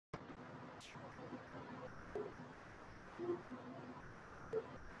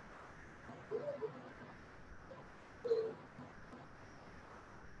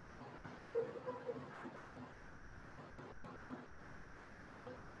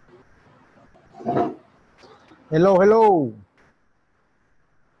Hello, hello.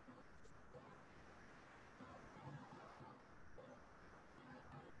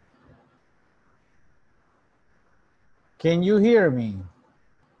 Can you hear me?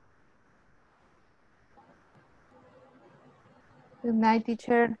 Good night,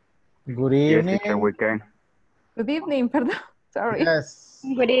 teacher. Good Yes, evening. teacher, we can. Good evening, pardon. Sorry. Yes.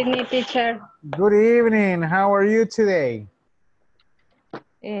 Good evening, teacher. Good evening. How are you today?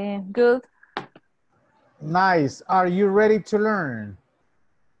 Good. Nice. Are you ready to learn?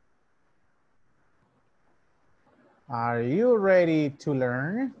 Are you ready to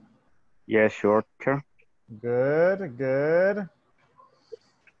learn? Yes, sure, teacher. Good, good.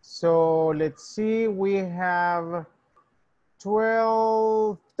 So let's see, we have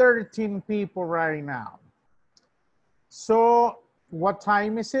 12, 13 people right now. So what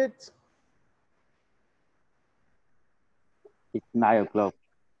time is it? It's 9 o'clock.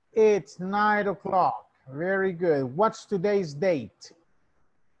 It's 9 o'clock. Very good. What's today's date?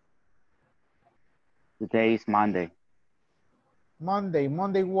 Today is Monday. Monday.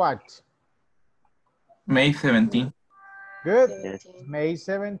 Monday what? May 17th. Good. Yes. May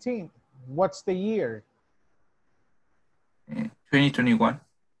 17th. What's the year? 2021.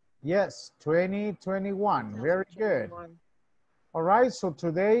 Yes, 2021. Very good. All right, so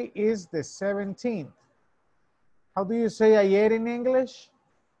today is the 17th. How do you say ayer in English?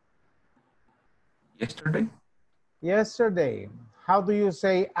 Yesterday. Yesterday. How do you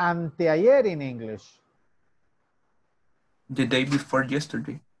say anteayer in English? The day before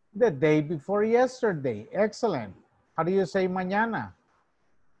yesterday. The day before yesterday. Excellent. How do you say mañana?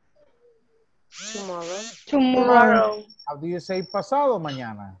 Tomorrow. Tomorrow. How do you say pasado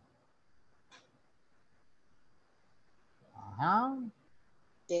mañana?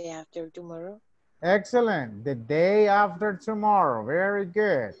 Day after tomorrow. Excellent. The day after tomorrow. Very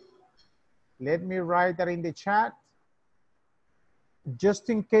good. Let me write that in the chat. Just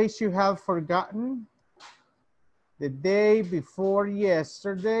in case you have forgotten, the day before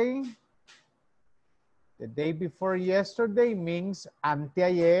yesterday. The day before yesterday means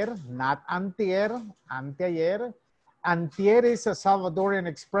anteayer, not antier, anteayer. Antier is a Salvadorian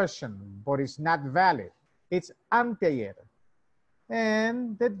expression, but it's not valid. It's anteayer.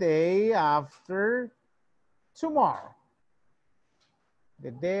 And the day after tomorrow. The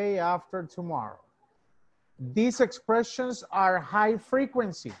day after tomorrow. These expressions are high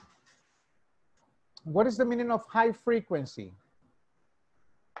frequency. What is the meaning of high frequency?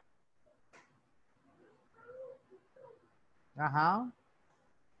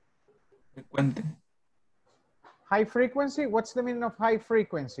 Frecuente. High frequency? What's the meaning of high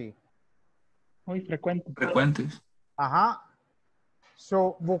frequency? Muy frecuente. Frecuentes.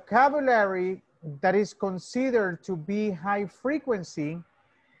 So vocabulary that is considered to be high frequency,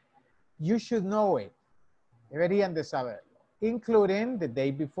 you should know it. Deberían de saber. Including the day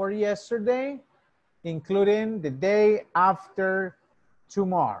before yesterday, including the day after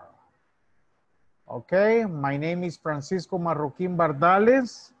tomorrow. Okay, my name is Francisco Marroquín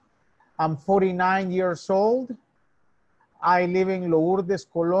Bardales. I'm 49 years old. I live in Lourdes,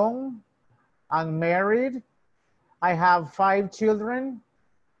 Colón. I'm married. I have 5 children,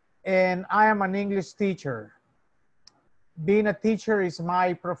 and I am an English teacher. Being a teacher is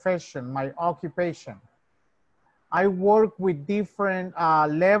my profession, my occupation. I work with different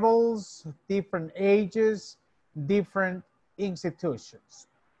levels, different ages, different institutions.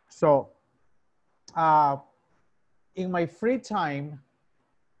 So in my free time,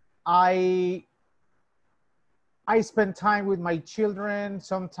 I spend time with my children.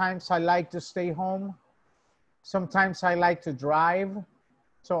 Sometimes I like to stay home. Sometimes I like to drive.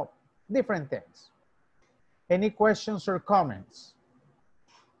 So different things. Any questions or comments?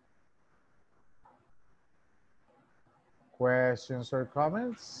 Questions or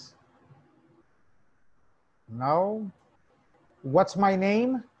comments? No? What's my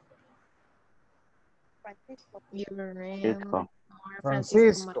name? Your name. Francisco.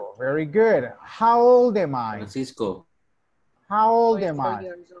 Francisco. Very good. How old am I? Francisco, How old am 44 I?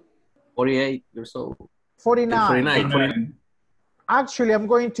 years old. 48 years old. 49. 49. Actually, I'm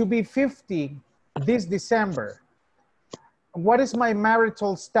going to be 50 this December. What is my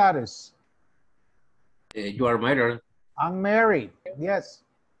marital status? You are married. I'm married. Yes.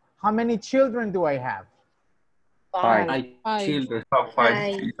 How many children do I have? 5. Five children. Top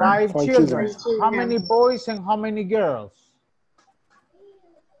 5. 5 Five children. children. How many boys and how many girls?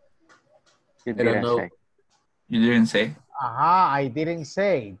 You I don't didn't know. say. You didn't say. I didn't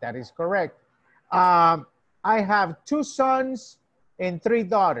say. That is correct. I have 2 sons and 3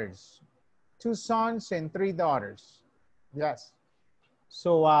 daughters. 2 sons and 3 daughters. Yes.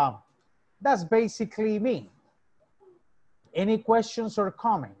 So that's basically me. Any questions or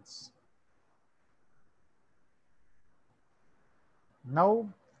comments? No?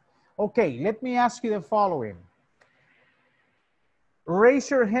 Okay, let me ask you the following. Raise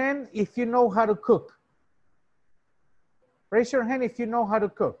your hand if you know how to cook. Raise your hand if you know how to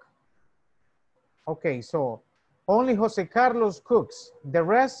cook. Okay, so only Jose Carlos cooks. The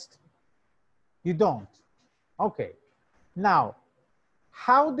rest, you don't. Okay. Now,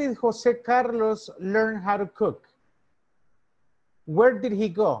 how did Jose Carlos learn how to cook? Where did he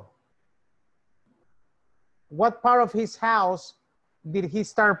go? What part of his house did he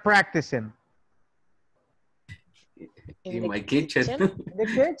start practicing? In my kitchen. The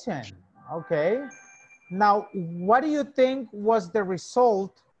kitchen. Okay. Now, what do you think was the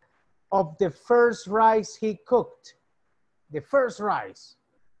result of the first rice he cooked? The first rice.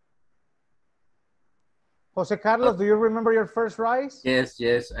 Jose Carlos, do you remember your first rice? Yes,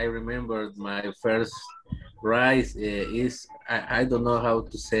 yes, I remember my first rice is, I don't know how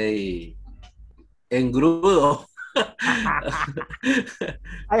to say, engrudo.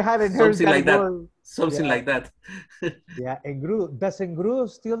 I haven't heard Something that like that. word. Something Yeah. like that. Yeah, engrudo. Does engrudo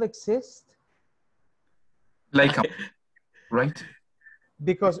still exist? Like a, right?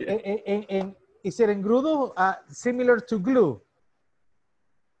 Because is it engrudo similar to glue?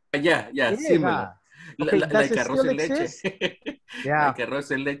 Yeah, It is, similar. Okay, does Like it arroz still en leche. exist? Yeah. Like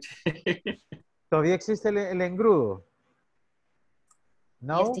arroz en leche. ¿Todavía existe el engrudo?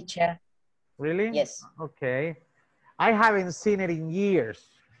 No? Yes, teacher. Really? Yes. Okay. I haven't seen it in years.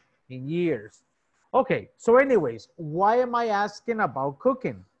 In years. Okay, so anyways, why am I asking about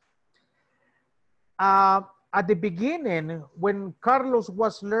cooking? At the beginning, when Carlos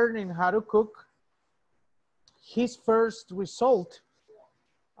was learning how to cook, his first result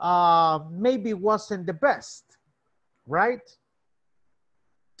maybe wasn't the best, right?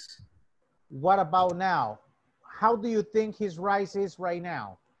 What about now? How do you think his rice is right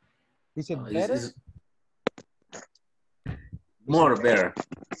now? Is it better? It's more better.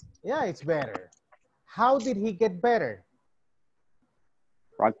 Yeah, it's better. How did he get better?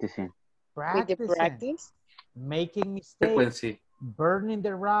 Practicing. With the practice? Making mistakes, Frequency. burning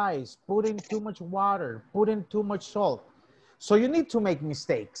the rice, putting too much water, putting too much salt. So you need to make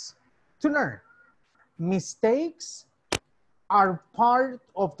mistakes to learn. Mistakes are part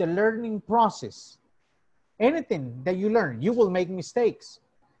of the learning process. Anything that you learn, you will make mistakes.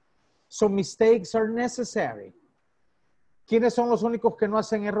 So mistakes are necessary. ¿Quiénes son los únicos que no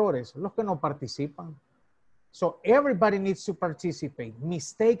hacen errores? Los que no participan. So everybody needs to participate.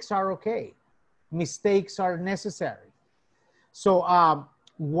 Mistakes are okay. Mistakes are necessary. So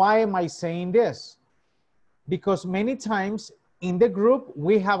why am I saying this? Because many times in the group,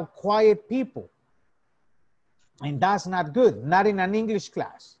 we have quiet people. And that's not good, not in an English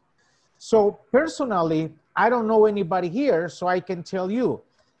class. So personally, I don't know anybody here, so I can tell you,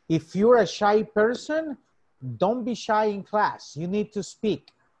 if you're a shy person, don't be shy in class. You need to speak.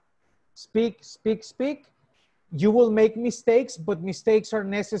 Speak, speak, speak. You will make mistakes, but mistakes are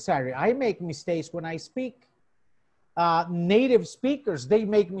necessary. I make mistakes when I speak. Native speakers, they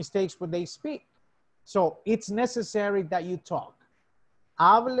make mistakes when they speak. So it's necessary that you talk.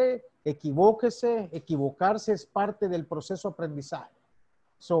 Hable, equivóquese. Equivocarse es parte del proceso de aprendizaje.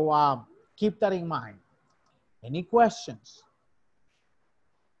 So keep that in mind. Any questions?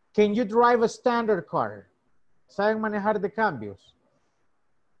 Can you drive a standard car? ¿Saben manejar de cambios?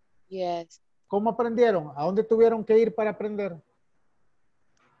 Yes. ¿Cómo aprendieron? ¿A dónde tuvieron que ir para aprender?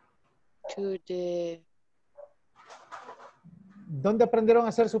 To the... ¿Dónde aprendieron a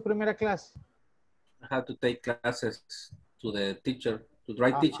hacer su primera clase? I have to take classes to the teacher, to the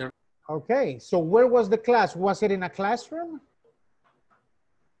right teacher. Okay, so where was the class? Was it in a classroom?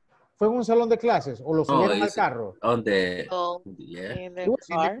 ¿Fue en un salón de clases o lo subieron al carro? On the, in It the was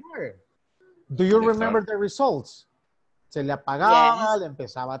in car. the car. Do you In the remember car. the results? Se le apagaba, Yes. le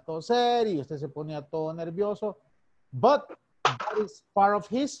empezaba a toser y usted se ponía todo nervioso. But that is part of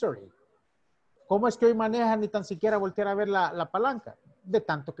history. ¿Cómo es que hoy manejan ni tan siquiera voltear a ver la palanca? De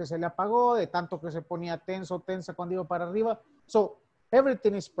tanto que se le apagó, de tanto que se ponía tenso, tensa cuando iba para arriba. So,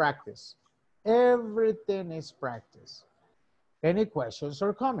 everything is practice. Everything is practice. Any questions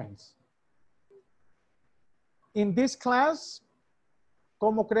or comments? In this class,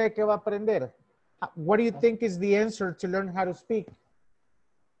 ¿cómo cree que va a aprender? What do you think is the answer to learn how to speak?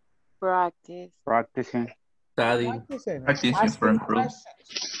 Practice. Practicing. Studying. Practicing, Practicing for asking improve.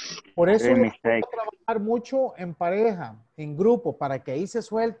 questions. Por eso Doing les mistakes. gusta trabajar mucho en pareja, en grupo, para que ahí se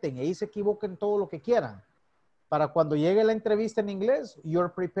suelten, ahí se equivoquen todo lo que quieran. Para cuando llegue la entrevista en inglés, you're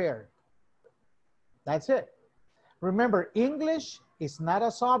prepared. That's it. Remember, English is not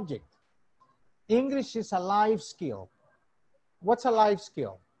a subject. English is a life skill. What's a life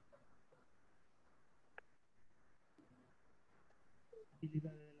skill?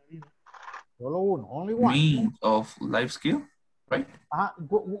 Solo uno, only one. Mean of life skill, right?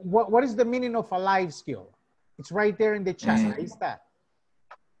 What is the meaning of a life skill? It's right there in the chat. Ahí está.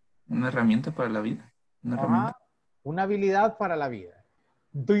 Una herramienta para la vida. Una herramienta. Una habilidad para la vida.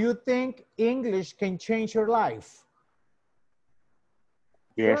 Do you think English can change your life?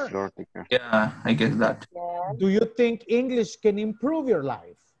 Yes, sure, teacher. Yeah, I guess that. Do you think English can improve your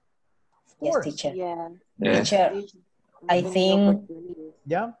life? Of course. Yes, teacher. Yeah. Yes. Teacher, I think,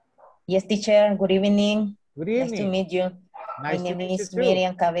 Yeah. yes, teacher, good evening. Good Nice to evening. meet you. Nice My to name meet you is too.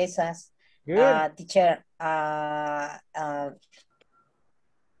 Miriam Cabezas. Good. Teacher,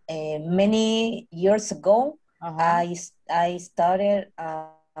 many years ago, I started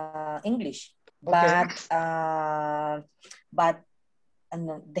English, Okay. but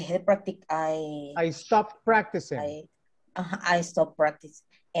the practice I stopped practicing. I stopped practice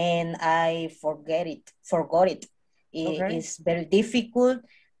and I forgot it. Okay. It's very difficult,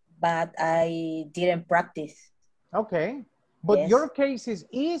 but I didn't practice. Okay. But Yes. your case is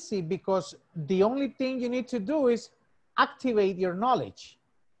easy because the only thing you need to do is activate your knowledge.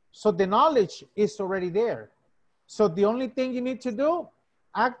 So the knowledge is already there. So the only thing you need to do,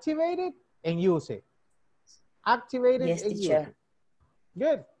 activate it and use it. Activate it Yes, and use teacher. it.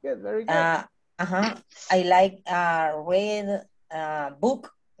 Good, good, very good. I like read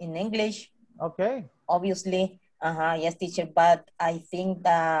book in English, Okay. obviously. Yes, teacher. But I think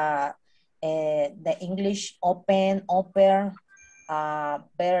that the English open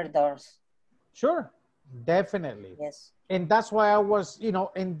better doors. Sure, definitely. Yes. And that's why I was, you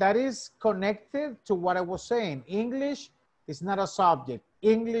know, and that is connected to what I was saying. English is not a subject.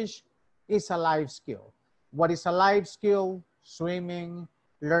 English is a life skill. What is a life skill? Swimming,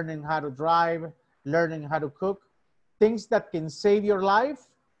 learning how to drive, learning how to cook, things that can save your life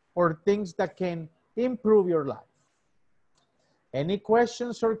or things that can improve your life. Any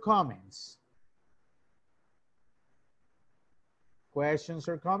questions or comments? Questions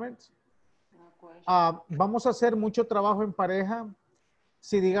or comments? Vamos a hacer mucho trabajo en pareja.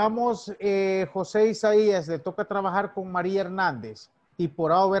 Si digamos José Isaías le toca trabajar con María Hernández y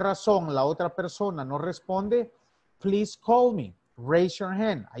por A o B razón la otra persona no responde, please call me, raise your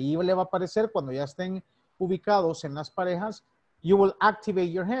hand. Ahí le va a aparecer cuando ya estén ubicados en las parejas, you will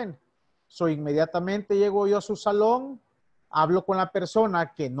activate your hand. So inmediatamente llego yo a su salón, hablo con la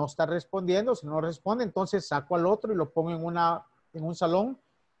persona que no está respondiendo, si no responde, entonces saco al otro y lo pongo en un salón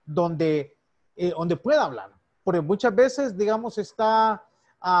donde pueda hablar. Porque muchas veces, digamos, está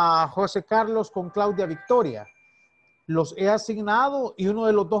José Carlos con Claudia Victoria. Los he asignado y uno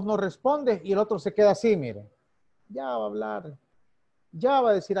de los dos no responde y el otro se queda así, miren. Ya va a hablar, ya va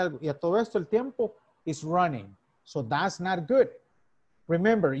a decir algo. Y a todo esto el tiempo is running. So that's not good.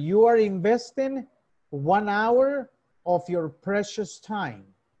 Remember, you are investing 1 hour of your precious time.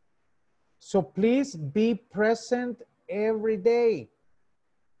 So please be present every day.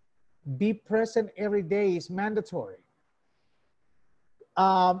 Be present every day is mandatory.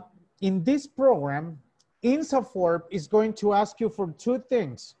 In this program, INSAFORP is going to ask you for 2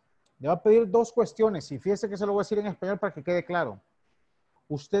 things. Le va a pedir 2 cuestiones y fíjese que se lo voy a decir en español para que quede claro.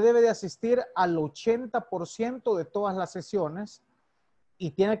 Usted debe de asistir al 80% de todas las sesiones y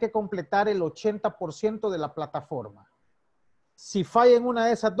tiene que completar el 80% de la plataforma. Si falla en una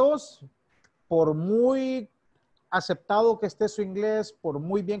de esas 2, por muy aceptado que esté su inglés, por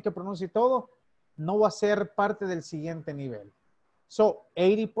muy bien que pronuncie todo, no va a ser parte del siguiente nivel. So,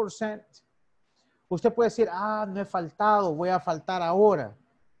 80%. Usted puede decir, no he faltado, voy a faltar ahora.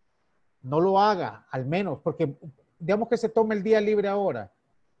 No lo haga, al menos, porque digamos que se tome el día libre ahora.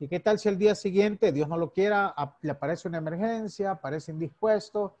 ¿Y qué tal si el día siguiente, Dios no lo quiera, le aparece una emergencia, aparece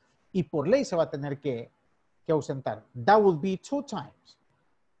indispuesto y por ley se va a tener que ausentar? That will be 2 times.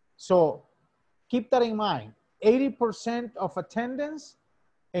 So, keep that in mind. 80% of attendance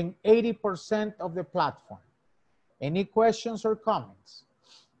and 80% of the platform. Any questions or comments?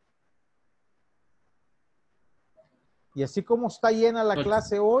 Y así como está llena la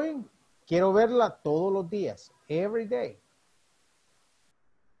clase hoy, quiero verla todos los días, every day.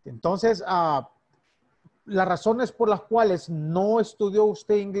 Entonces, las razones por las cuales no estudió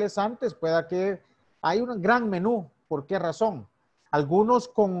usted inglés antes, pueda que hay un gran menú. ¿Por qué razón? Algunos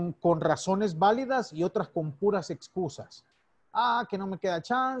con razones válidas y otras con puras excusas. Que no me queda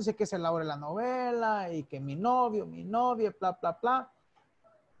chance, que se elabore la novela y que mi novio, mi novia, bla, bla, bla.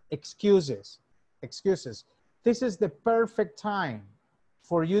 Excuses. This is the perfect time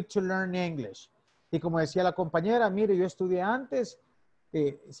for you to learn English. Y como decía la compañera, mire, yo estudié antes,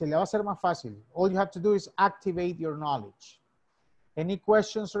 se le va a hacer más fácil. All you have to do is activate your knowledge. Any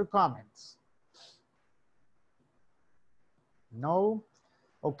questions or comments? No.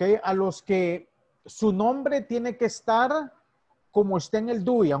 Ok, a los que su nombre tiene que estar como está en el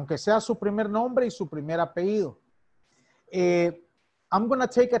DUI, aunque sea su primer nombre y su primer apellido. I'm going to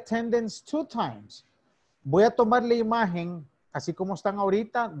take attendance 2 times. Voy a tomar la imagen, así como están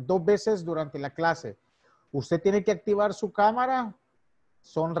ahorita, 2 veces durante la clase. Usted tiene que activar su cámara,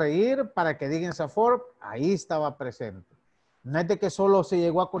 sonreír para que diga INSAFORP, ahí estaba presente. No es de que solo se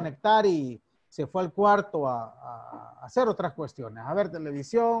llegó a conectar y se fue al cuarto a hacer otras cuestiones, a ver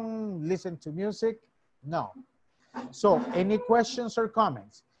televisión, listen to music. No. So, any questions or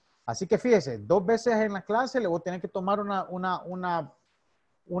comments? Así que fíjese, 2 veces en la clase le voy a tener que tomar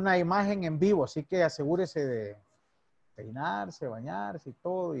una imagen en vivo, así que asegúrese de peinarse, bañarse y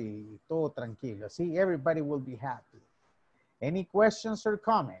todo tranquilo. Así, everybody will be happy. Any questions or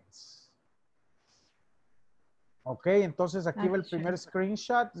comments? Ok, entonces aquí va el primer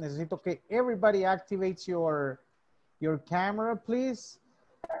screenshot. Necesito que everybody activates your camera, please.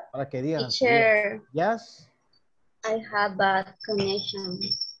 Para que digan. Teacher, Yes? I have a connection.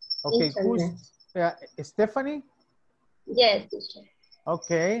 Okay, who's Stephanie? Yes, teacher.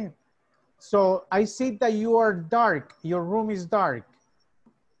 Okay. So I see that you are dark. Your room is dark.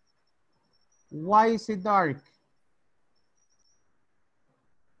 Why is it dark?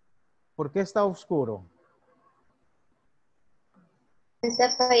 ¿Por qué está oscuro? Me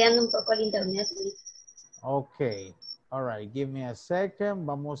está fallando un poco el internet. Okay. All right. Give me a second.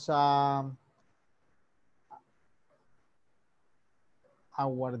 Vamos a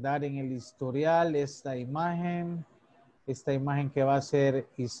guardar en el historial esta imagen que va a ser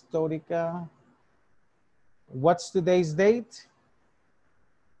histórica. What's today's date?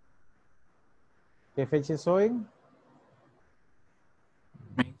 ¿Qué fecha es hoy?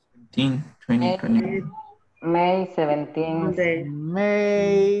 May 17, 2020. May 17.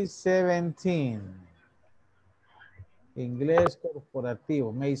 May 17. Inglés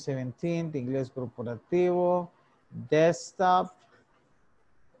corporativo. May 17, inglés corporativo. Desktop.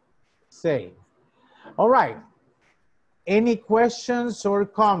 Save. All right. Any questions or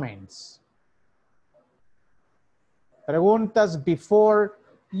comments? Preguntas before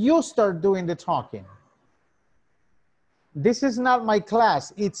you start doing the talking. This is not my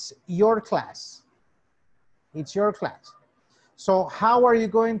class, it's your class. It's your class. So how are you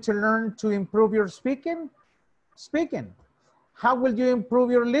going to learn to improve your speaking? Speaking. How will you improve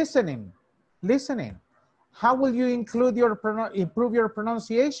your listening? Listening. How will you improve your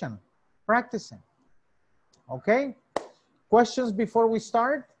pronunciation? Practicing. Okay? Questions before we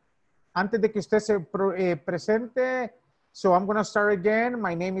start? Antes de que usted se presente. So I'm going to start again.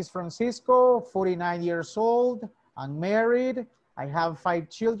 My name is Francisco, 49 years old. I'm married. I have 5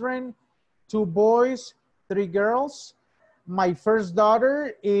 children, 2 boys, 3 girls. My first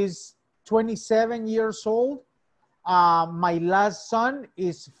daughter is 27 years old. My last son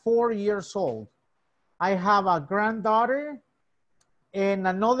is 4 years old. I have a granddaughter and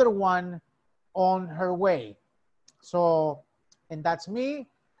another one on her way. So, and that's me.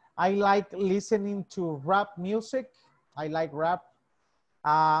 I like listening to rap music. I like rap.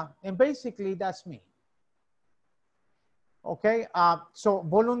 And basically, that's me. Okay, so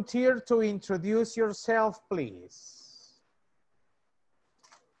volunteer to introduce yourself, please.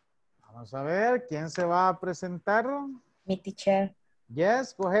 Vamos a ver, ¿quién se va a presentar? Me, teacher.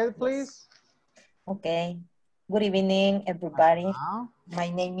 Yes, go ahead, please. Okay. Good evening, everybody.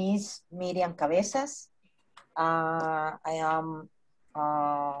 My name is Miriam Cabezas. I am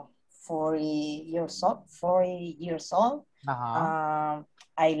 40 years old. 40 years old. I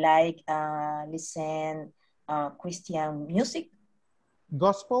like listen Christian music.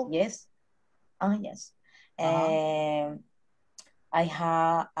 Gospel? Yes. Yes. And I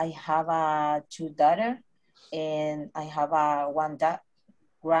have a 2 daughters, and I have a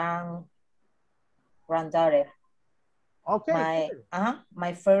granddaughter. Okay.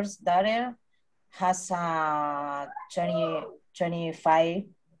 My first daughter has 25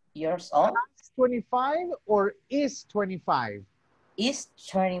 years old. 25 or is 25? Is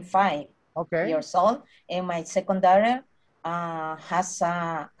 25 okay. years old, and my second daughter has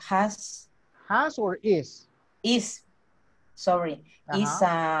or is? Is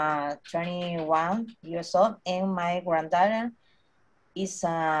 21 years old, and my granddaughter is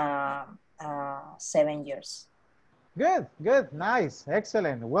 7 years. Good, good, nice,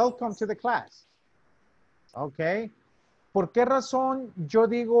 excellent. Welcome to the class. Okay. ¿Por qué razón yo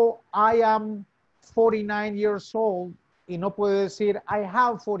digo I am 49 years old y no puedo decir I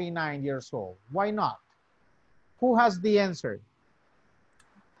have 49 years old? Why not? Who has the answer?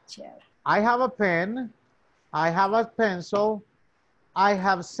 Sure. I have a pen, I have a pencil, I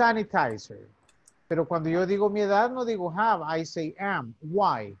have sanitizer. Pero cuando yo digo mi edad, no digo have, I say am.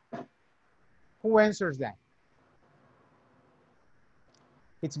 Why? Who answers that?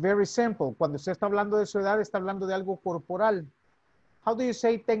 It's very simple. Cuando usted está hablando de su edad, está hablando de algo corporal. How do you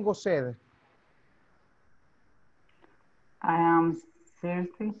say tengo sed? I am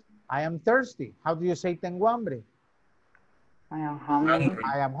thirsty. I am thirsty. How do you say tengo hambre? I am hungry.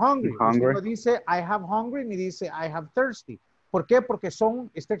 I am hungry. Hungry. Usted no dice I have hungry ni dice I have thirsty. ¿Por qué? Porque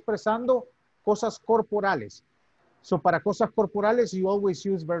está expresando cosas corporales. So para cosas corporales, you always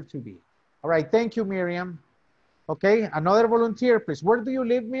use verb to be. All right, thank you, Miriam. Okay, another volunteer, please. Where do you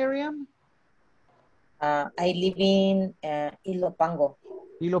live, Miriam? I live in Ilopango.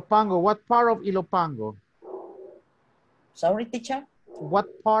 Ilopango. What part of Ilopango? Sorry, teacher?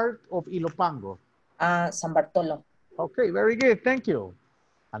 What part of Ilopango? San Bartolo. Okay, very good. Thank you.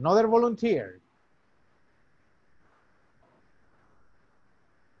 Another volunteer.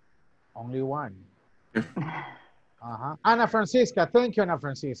 Only one. Ana Francisca. Thank you, Ana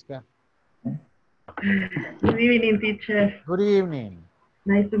Francisca. Good evening, teacher. Good evening.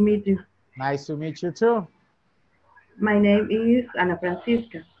 Nice to meet you. Nice to meet you too. My name is Ana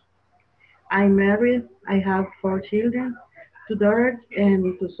Francisca. I'm married. I have 4 children, 2 daughters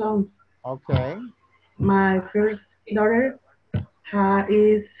and 2 sons. Okay. My first daughter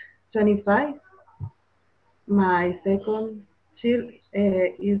is 25. My second child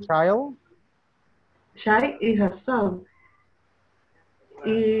is a son.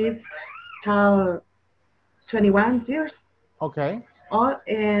 It's 21 years. Okay.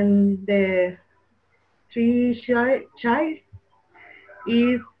 And the 3 child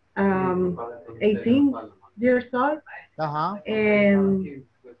is 18 years old. And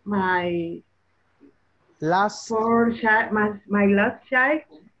my last my last child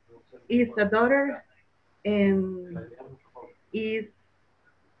is a daughter and is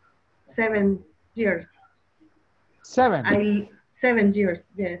 7 years. 7? 7 years,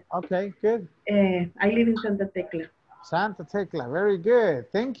 yes. Okay, good. I live in Santa Tecla. Santa Tecla, very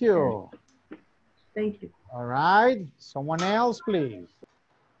good. Thank you. Thank you. All right, someone else, please.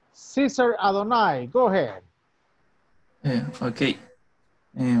 Cesar Adonai, go ahead. Okay.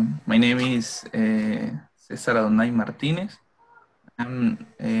 My name is Cesar Adonai Martinez. I'm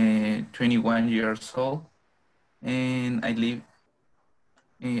 21 years old, and I live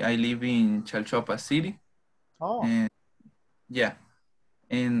in Chalchuapa City. Oh. And yeah,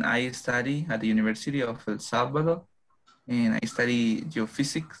 and I study at the University of El Salvador, and I study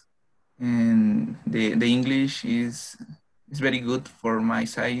geophysics, and the English is very good for my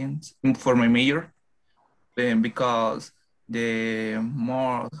science, for my major, because the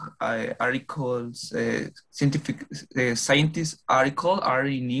more articles, scientist articles are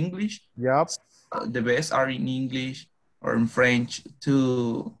in English. Yep. The best are in English or in French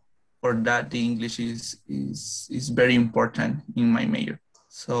too. For that, the English is very important in my major.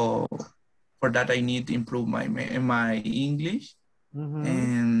 So for that, I need to improve my English.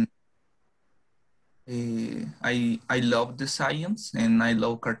 And I love the science and I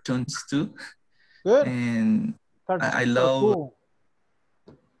love cartoons too. Good. And cartoons I love, cool.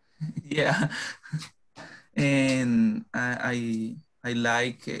 yeah. And I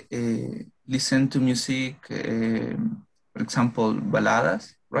like listen to music, for example,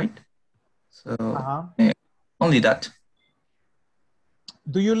 baladas, right? So only that.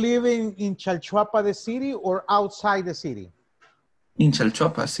 Do you live in Chalchuapa, the city, or outside the city? In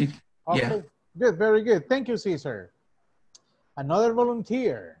Chalchuapa City, okay. Yeah. Good, very good. Thank you, Cesar. Another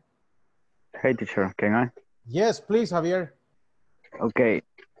volunteer. Hey, teacher, can I? Yes, please, Javier. Okay.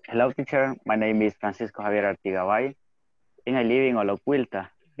 Hello, teacher. My name is Francisco Javier Artigabay, and I live in Oloquilta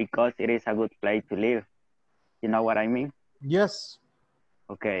because it is a good place to live. You know what I mean? Yes.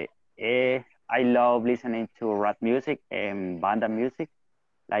 Okay. I love listening to rap music and banda music,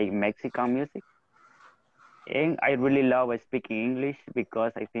 like Mexican music. And I really love speaking English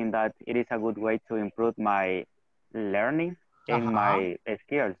because I think that it is a good way to improve my learning and my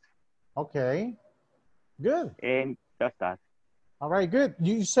skills. Okay. Good. And just that. All right, good.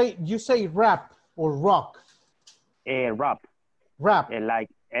 You say rap or rock? Rap. Rap.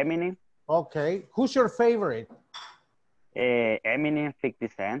 Like Eminem. Okay. Who's your favorite? Eminem, 50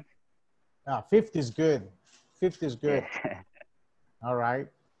 Cent. 50 is good. 50 is good. Yes. All right.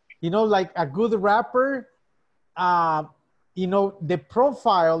 You know, like a good rapper, you know, the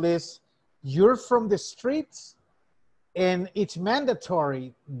profile is you're from the streets, and it's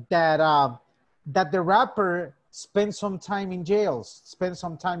mandatory that that the rapper spend some time in jails, spend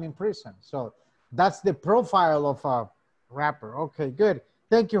some time in prison. So that's the profile of a rapper. Okay, good.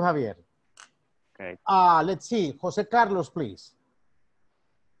 Thank you, Javier. Okay. Let's see. Jose Carlos, please.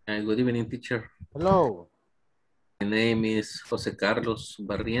 Good evening, teacher. Hello. My name is Jose Carlos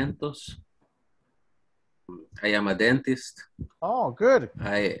Barrientos. I am a dentist. Oh, good.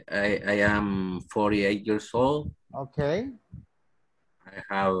 I am 48 years old. Okay. I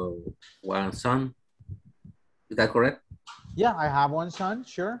have one son. Is that correct? Yeah, I have one son,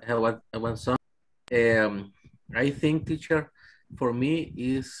 sure. I have one son. I think, teacher, for me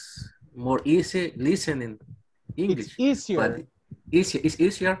is more easy listening English. It's easier. But it's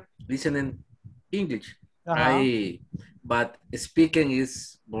easier listening English. But speaking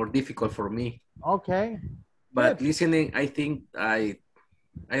is more difficult for me. Okay. But Good. listening, I think I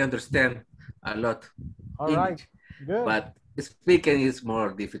understand a lot All English. right. Good. But speaking is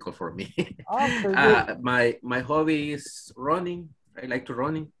more difficult for me. Okay, good. My hobby is running. I like to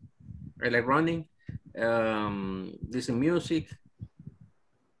running. I like running. Listen music.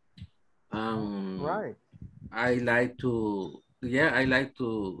 Right. I like to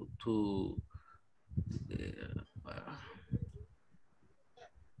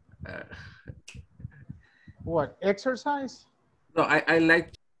What, exercise? no, I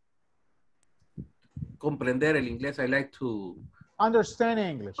like to comprender el inglés. I like to Understand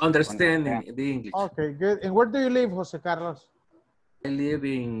English. understand the English. Okay, good. And where do you live, Jose Carlos? I live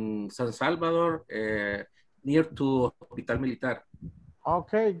in San Salvador, near to Hospital Militar.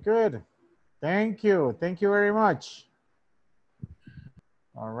 Okay, good. Thank you. Thank you very much.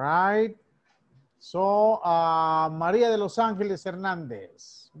 All right. So, María de Los Ángeles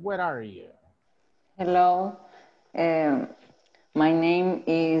Hernández, where are you? Hello. My name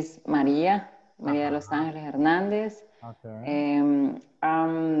is María de Los Ángeles Hernández. Okay.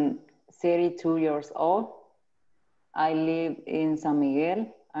 I'm 32 years old. I live in San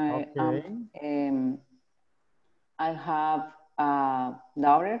Miguel. I have a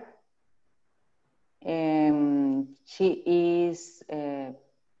daughter. She is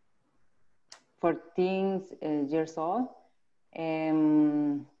 14 years old.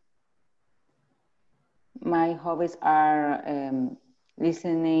 My hobbies are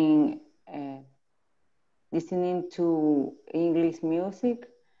listening to English music.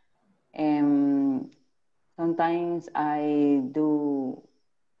 Sometimes I do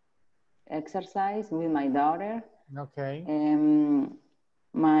exercise with my daughter. Okay.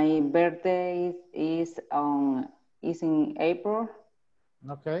 My birthday is in April.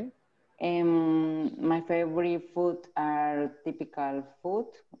 Okay. My favorite food are typical food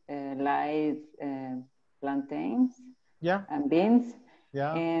like plantains, and beans.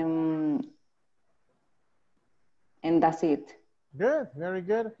 Yeah. And that's it. Good, very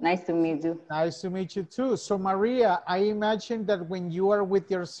good. Nice to meet you. Nice to meet you too. So Maria, I imagine that when you are with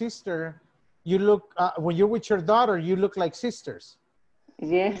your sister, you look, when you're with your daughter, you look like sisters.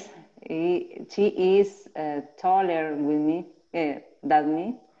 Yes, she is taller with me, than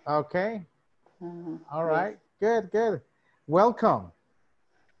me. Okay. All right, yes. Good, good. Welcome.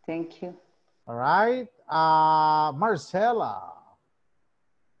 Thank you. All right, Marcela.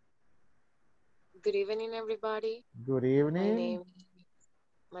 Good evening, everybody. Good evening. My name is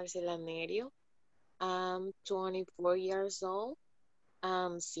Marcela Nerio. I'm 24 years old.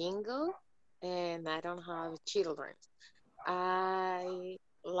 I'm single and I don't have children. I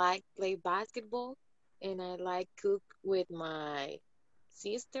like play basketball and I like cook with my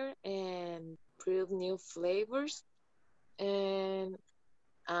sister and prove new flavors. And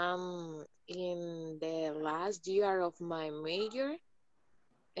I'm in the last year of my major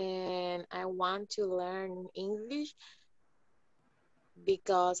and I want to learn English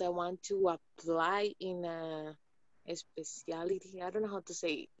because I want to apply in a specialty. I don't know how to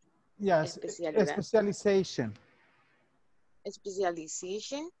say it. Yes, specialization.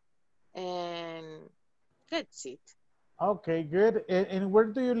 Specialization, and that's it. Okay, good. And where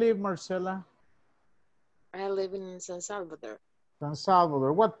do you live, Marcela? I live in San Salvador. San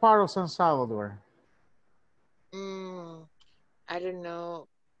Salvador. What part of San Salvador? I don't know.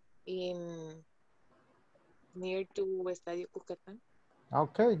 Near to Estadio Cuscatán.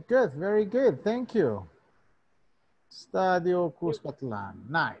 Okay, good. Very good. Thank you. Estadio Cuscatlán.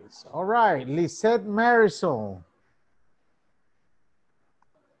 Nice. All right. Lisette Marisol.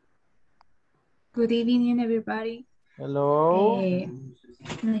 Good evening, everybody. Hello.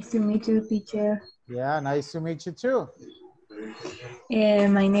 Nice to meet you, teacher. Yeah, nice to meet you too.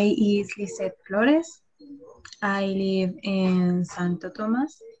 My name is Lisette Flores. I live in Santo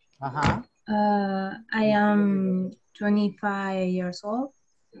Tomas. I am 25 years old.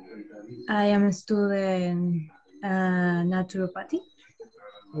 I am a student naturopathy.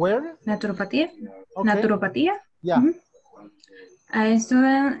 Where? Naturopatía. Okay. Naturopatía. Yeah. I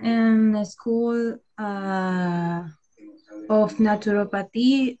student in the school of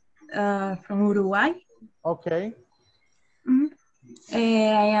naturopathy from Uruguay. Okay.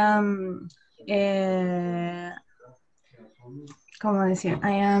 I am, ¿cómo decir?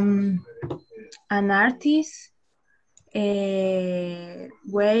 I am an artist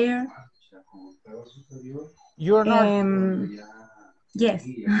where you're an artist. Yes.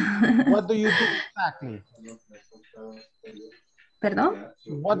 What do you do exactly? Pardon?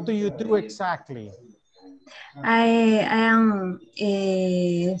 What do you do exactly? I am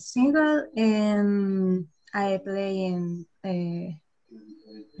a single and I play in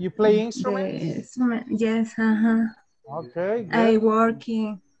you play instruments? Yes, Okay, good. I work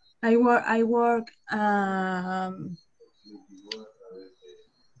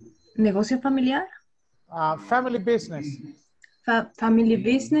negocio familiar. Family business. Family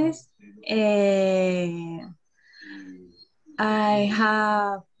business. I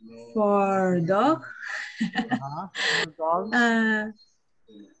have 4 dogs. 4 dogs.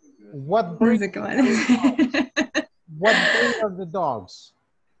 What breed? What breed are the dogs?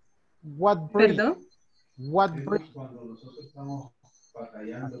 What breed? Perdón? What breed?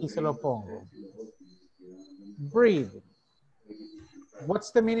 Aquí se lo pongo. Breed.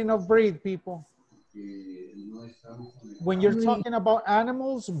 What's the meaning of breed, people? When you're talking about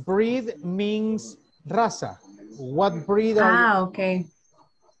animals, breed means raza. What breed are you? Okay.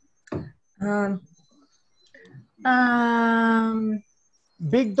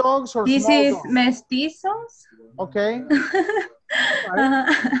 Big dogs or this small is dogs? mestizos. Okay.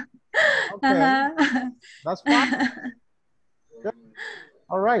 Right. Okay. That's fine. Good.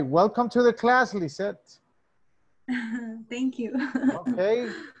 All right. Welcome to the class, Lisette. Thank you. Okay.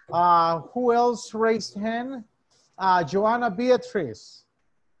 Who else raised hand? Joanna Beatrice.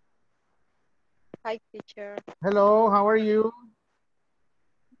 Hi, teacher. Hello, how are you?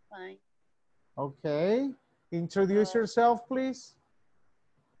 Fine. Okay. Introduce yourself, please.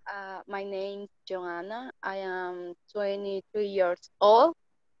 My name is Joanna. I am 22 years old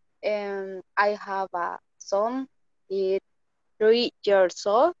and I have a son. He's 3 years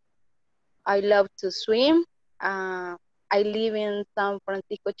old. I love to swim. I live in San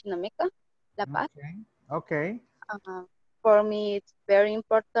Francisco, Chinameca, La Paz. Okay. For me, it's very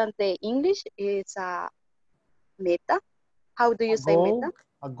important. The English is a meta. How do you say meta?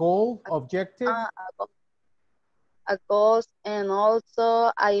 A goal, objective. A goal, and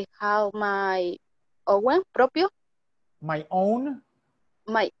also I have my own propio. My own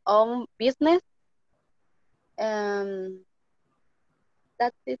business. And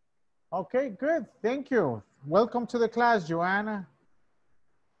that's it. Okay, good. Thank you. Welcome to the class, Joanna.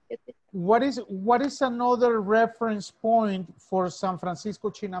 What is another reference point for San Francisco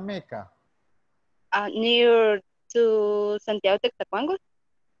Chinameca? Near to Santiago Texacuango.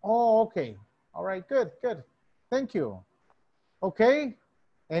 Oh, okay. All right, good, good. Thank you. Okay,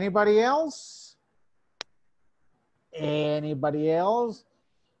 anybody else? Anybody else?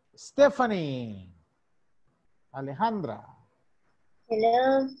 Stephanie. Alejandra.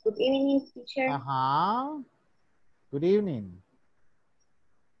 Hello, good evening, teacher. Good evening.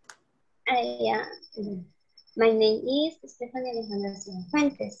 My name is Stephanie Alejandra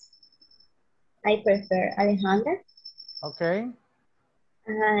Fuentes. I prefer Alejandra. Okay.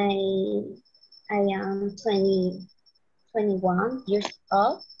 I am 21 years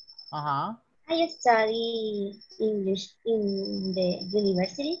old. I study English in the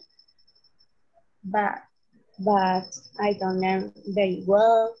university, but I don't learn very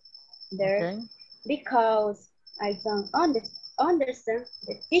well there because I don't understand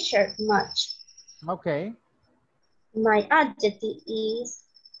the teacher much. Okay. My adjective is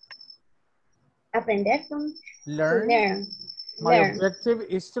aprender to learn. My objective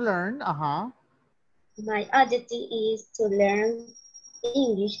is to learn. My adjective is to learn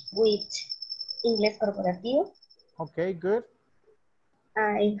English with Inglés corporativo. Okay, good.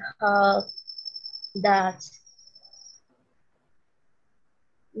 I hope that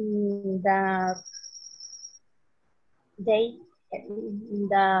the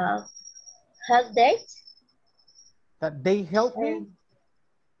help date. That they help me?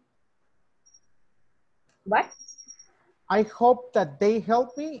 What? I hope that they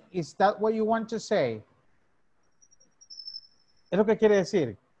help me. Is that what you want to say? Es lo que quiere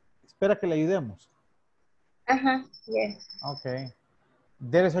decir. Espera que le ayudemos. Yes. Okay.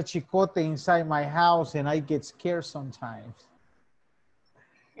 There is a chicote inside my house and I get scared sometimes.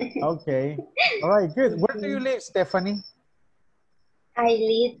 Okay. All right, good. Where do you live, Stephanie? I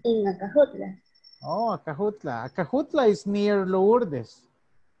live in Acajutla. Oh, Acajutla. Acajutla is near Lourdes.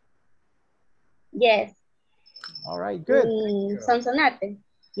 Yes. All right, good. Sonsonate.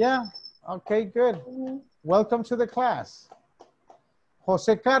 Yeah. Okay, good. Welcome to the class.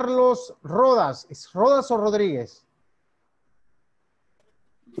 José Carlos Rodas. ¿Es Rodas o Rodríguez?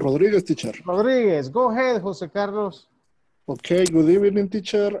 Rodriguez, teacher. Rodríguez. Go ahead, José Carlos. Okay, good evening,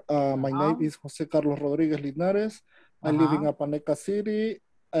 teacher. My name is Jose Carlos Rodriguez Linares. I live in Apaneca City.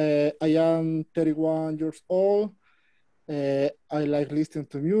 I am 31 years old. I like listening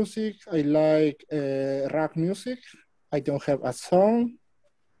to music. I like rock music. I don't have a song.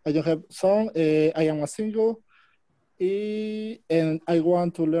 I don't have song. I am a single. And I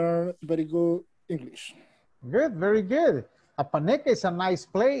want to learn very good English. Good, very good. Apaneca is a nice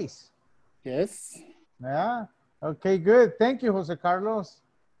place. Yes. Yeah. Okay, good. Thank you, Jose Carlos.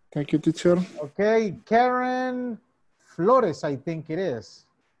 Thank you, teacher. Okay, Karen Flores, I think it is.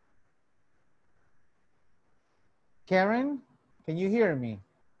 Karen, can you hear me?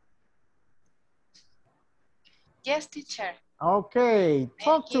 Yes, teacher. Okay,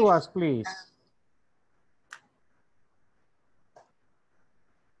 talk to us, please.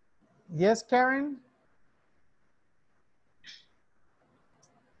 Yes, Karen?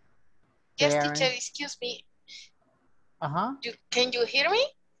 Yes, Karen. teacher, excuse me. Can you hear me?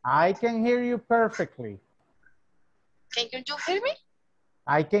 I can hear you perfectly. Can you hear me?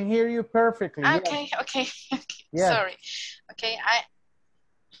 I can hear you perfectly. Okay, yes. okay, okay. Yes. Sorry. Okay,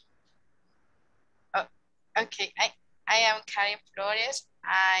 I am Karen Flores.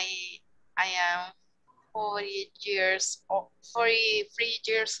 I am 43 years old.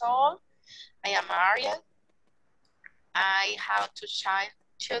 I am married. I have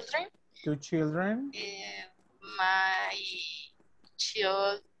children. Two children. My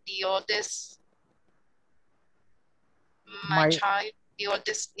child, the oldest, the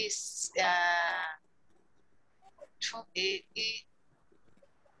oldest is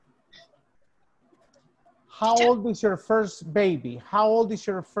How old is your first baby? How old is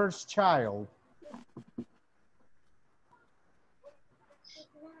your first child?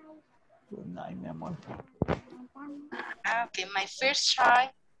 Good night, mi amor. Okay, my first child,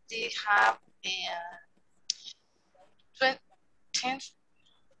 they have 10,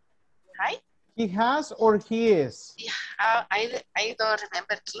 right? He has or he is? Yeah, I don't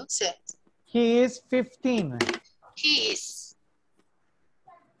remember 15. He is 15. He is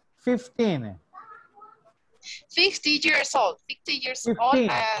 15. 50 years old. 50 years 15, old.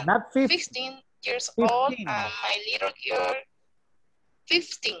 not 50. 15 years 15. old. And my little girl,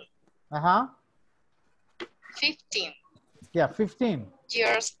 15. 15. Yeah, 15.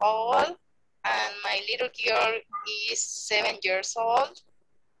 Years old. And my little girl is 7 years old.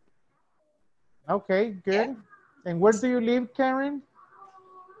 Okay, good. Yeah. And where do you live, Karen?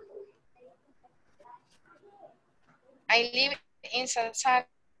 I live in San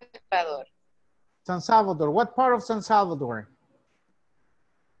Salvador. San Salvador. What part of San Salvador?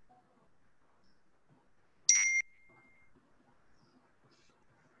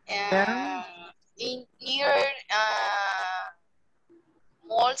 In near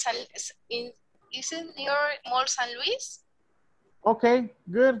Mall San, is it near Mall San Luis? Okay,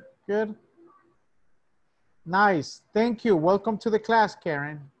 good, good. Nice, thank you. Welcome to the class,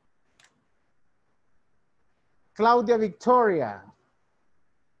 Karen. Claudia Victoria.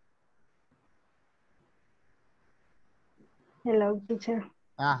 Hello, teacher.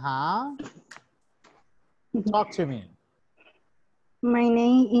 Talk to me. My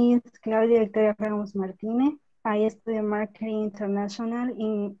name is Claudia Victoria Ramos Martinez. I study Marketing International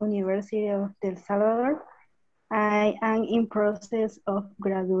in University of El Salvador. I am in process of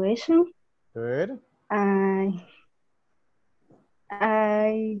graduation. Good. I'm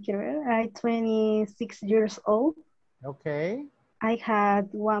 26 years old. Okay. I had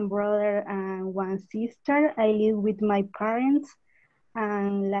one brother and one sister. I live with my parents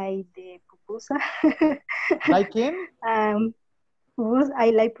and like the pupusa. Like him? I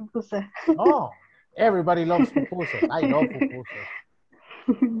like pupusa. Oh, everybody loves pupusas. I love pupusas.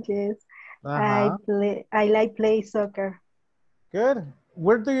 Yes. I like play soccer. Good.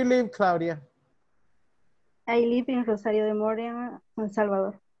 Where do you live, Claudia? I live in Rosario de Mora, El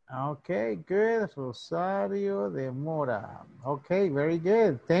Salvador. Okay, good. Rosario de Mora. Okay, very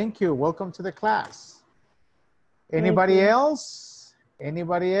good. Thank you. Welcome to the class. Anybody else?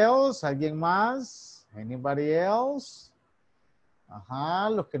 Anybody else? ¿Alguien más? Anybody else?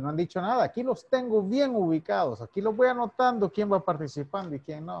 Los que no han dicho nada. Aquí los tengo bien ubicados. Aquí los voy anotando quién va participando y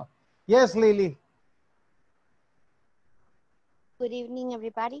quién no. Yes, Lily. Good evening,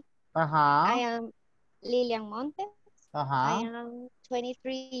 everybody. I am Lilian Montes. I am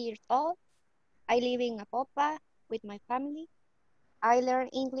 23 years old. I live in Apopa with my family. I learn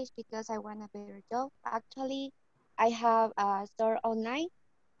English because I want a better job. Actually, I have a store online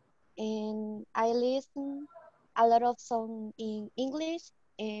and I listen a lot of songs in English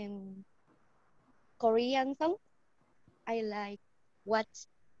and Korean songs. I like watch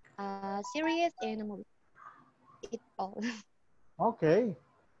series and a movie. It's all. Okay,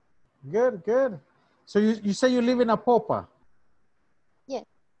 good, good. So you say you live in Apopa? Yes.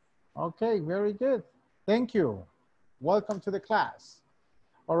 Okay, very good. Thank you. Welcome to the class.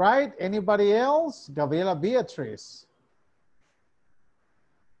 All right, anybody else? Gabriela Beatriz.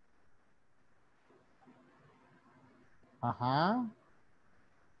 Ajá.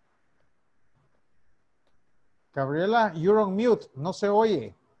 Gabriela, you're on mute. No se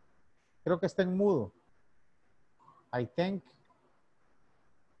oye. Creo que está en mudo. I think.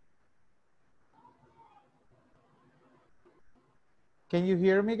 Can you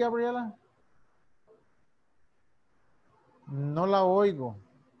hear me, Gabriela? No la oigo.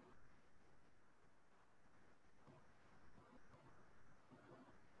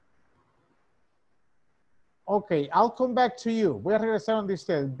 Okay, I'll come back to you. Voy a regresar donde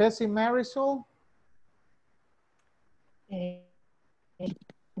usted. Bessie Marisol.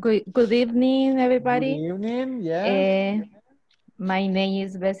 Good evening, everybody. Good evening, yes. My name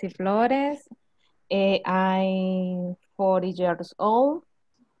is Bessie Flores. I'm 40 years old.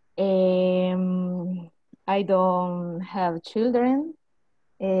 I don't have children.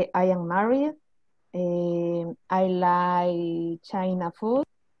 I am married. I like China food.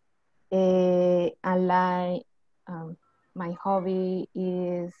 I like, my hobby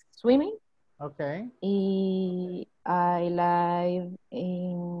is swimming. Okay. I live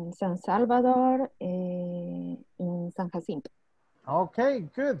in San Salvador, in San Jacinto. Okay,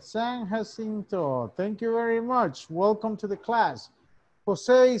 good. San Jacinto. Thank you very much. Welcome to the class.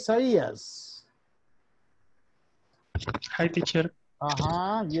 Jose Isaías. Hi, teacher.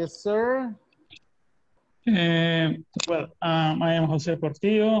 Yes, sir. I am Jose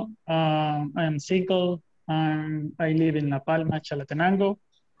Portillo. I am single and I live in La Palma, Chalatenango.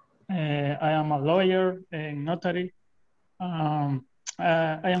 I am a lawyer and notary. I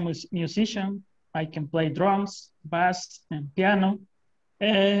am a musician. I can play drums, bass, and piano.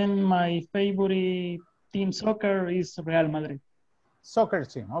 And my favorite team soccer is Real Madrid. Soccer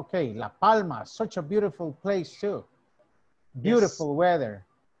team. Okay, La Palma. Such a beautiful place too. Beautiful weather.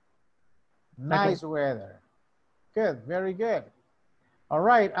 Nice weather. Good, very good. All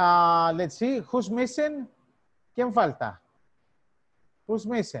right, let's see. Who's missing? ¿Quién falta? Who's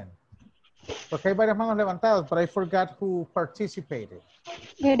missing? Porque hay varias manos levantadas, but I forgot who participated.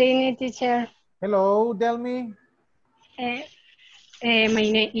 Good evening, teacher. Hello, Delmi. My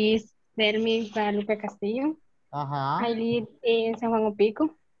name is Delmi Guadalupe Castillo. I live in San Juan Opico.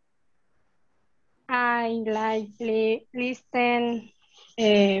 I like listen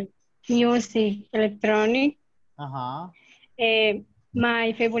music, electronic.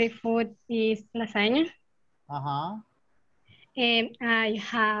 My favorite food is lasagna. And I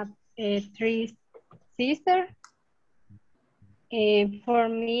have 3 sisters. For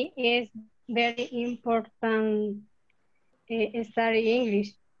me, it's very important study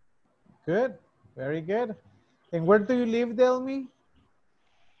English. Good, very good. And where do you live, Delmi?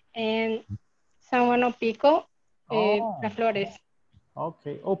 And San Juan Opico, Las Flores.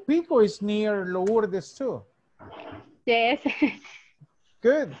 Okay. Opico is near Lourdes too. Yes.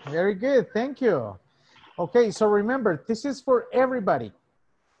 Good, very good. Thank you. Okay, so remember, this is for everybody.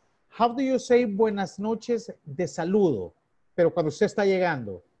 How do you say buenas noches de saludo? Pero cuando usted está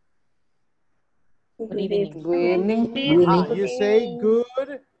llegando. Good evening. Good evening. You say good.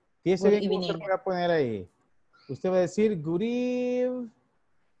 Fíjese bien cómo se lo voy a poner ahí. Usted va a decir good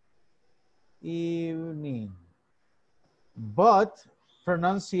evening. But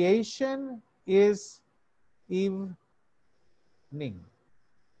pronunciation is evening.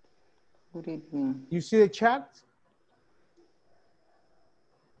 Good evening. You see the chat?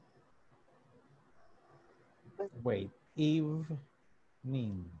 Wait,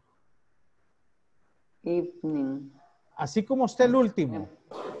 evening. Evening. Así como está el último.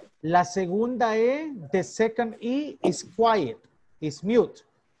 La segunda E, the second E is quiet, is mute.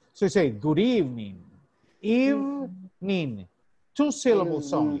 So you say good evening. Evening. 2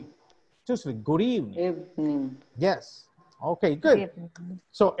 syllables only. 2 syllables. Good evening. Evening. Yes. Okay, good.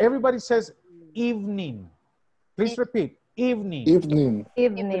 So everybody says evening. Please repeat. Evening. Evening.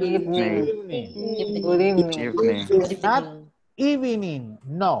 Evening. Evening. Good evening. It's not evening.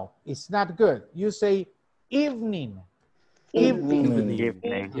 No, it's not good. You say evening. Evening.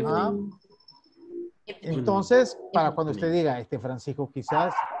 Entonces, para cuando usted diga, Francisco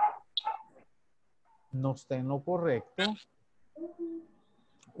quizás no está en lo correcto,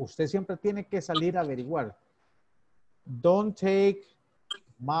 usted siempre tiene que salir a averiguar. Don't take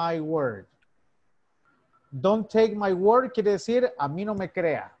my word. Don't take my word quiere decir a mí no me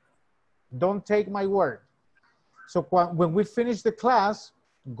crea. Don't take my word. So when we finish the class,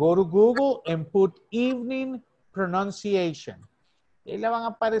 go to Google and put evening pronunciation. Y le van a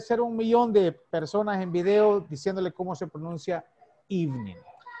aparecer 1,000,000 de personas en video diciéndole cómo se pronuncia evening.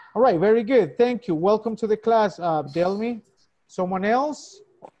 All right, very good. Thank you. Welcome to the class, Delmi. Someone else?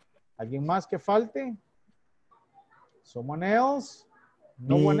 ¿Alguien más que falte? Someone else?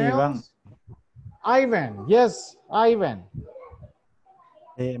 No one else? Ivan. Yes, Ivan.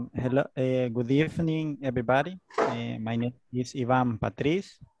 Hello, good evening, everybody. My name is Ivan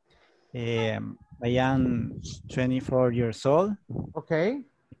Patrice. I am 24 years old. Okay.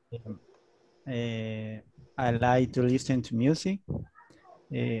 I like to listen to music.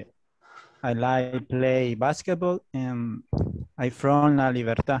 I like play basketball and I'm from La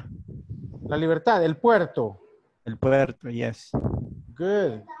Libertad. La Libertad, El Puerto. El Puerto, yes.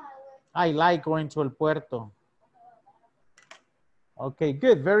 Good. I like going to El Puerto. Okay,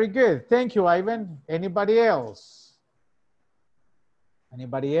 good, very good. Thank you, Ivan. Anybody else?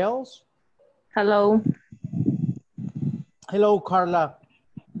 Anybody else? Hello. Hello, Carla.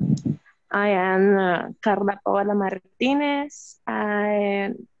 I am Carla Paola Martinez.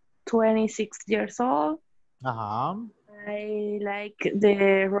 I'm 26 years old. I like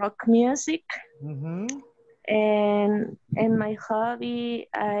the rock music. And my hobby,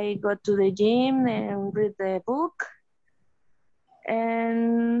 I go to the gym and read the book.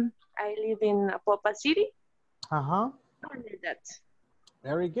 And I live in Apopa City. Only that.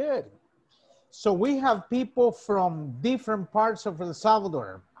 Very good. So we have people from different parts of El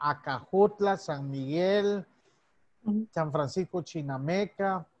Salvador. Acajutla, San Miguel, San Francisco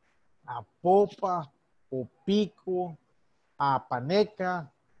Chinameca, Apopa, Opico, Apaneca.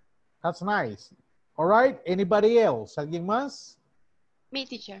 That's nice. All right. Anybody else? ¿Alguien más? Me,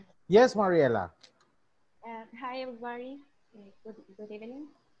 teacher. Yes, Mariela. Hi, everybody. Good evening.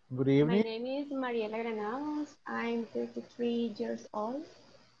 Good evening. My name is Mariela Granados. I'm 33 years old.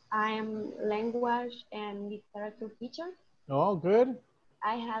 I am language and literature teacher. Oh, good.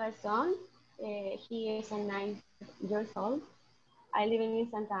 I have a son. He is 9 years old. I live in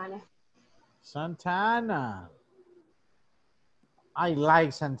Santa Ana. Santa Ana. I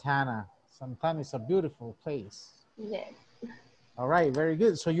like Santa Ana. Santa Ana is a beautiful place. Yes. All right, very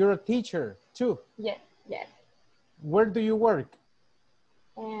good. So you're a teacher too? Yes, yes. Where do you work?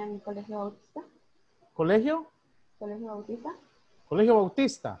 Colegio Bautista. Colegio? Colegio Bautista. Colegio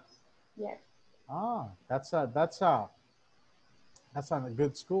Bautista. Yes. Ah, that's a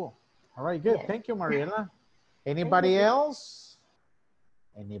good school. All right, good. Yes. Thank you, Mariela. Anybody else?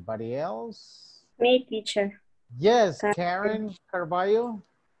 Anybody else? Me, teacher. Yes, Karen Carballo.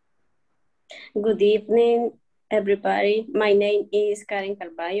 Good evening, everybody. My name is Karen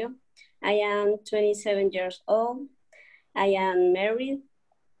Carballo. I am 27 years old. I am married.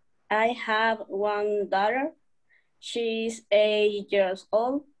 I have one daughter. She's 8 years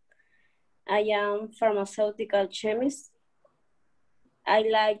old. I am pharmaceutical chemist. I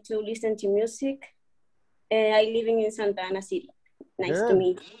like to listen to music. I live in Santa Ana City. Nice to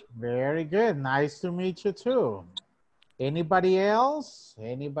meet you. Very good. Nice to meet you too. Anybody else?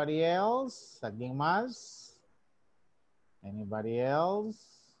 Anybody else? ¿Alguien más? Anybody else?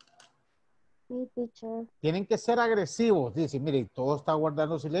 Me, teacher. Tienen que ser agresivos. Dice, mire, todo está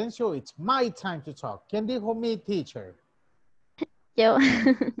guardando silencio. It's my time to talk. ¿Quién dijo me, teacher? Yo.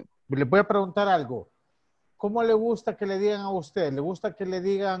 Le voy a preguntar algo. ¿Cómo le gusta que le digan a usted? ¿Le gusta que le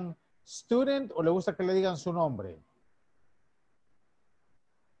digan student o le gusta que le digan su nombre?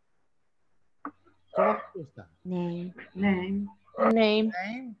 ¿Cómo le gusta? Name. Name. Name.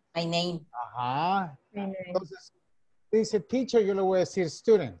 Name. My name. Ajá. My name. Entonces, dice teacher, yo le voy a decir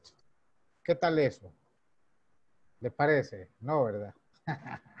student. ¿Qué tal eso? ¿Le parece? No, ¿verdad?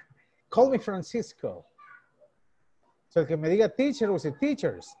 Call me Francisco. So el que me diga teacher, o sea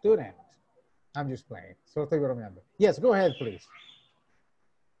teacher, student. I'm just playing. Solo estoy bromeando. Yes, go ahead, please.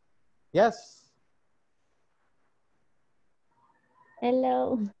 Yes.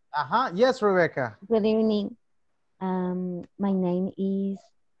 Hello. Yes, Rebecca. Good evening. My name is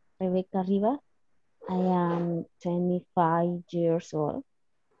Rebecca Rivas. I am 25 years old.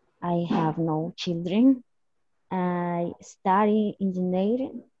 I have no children. I study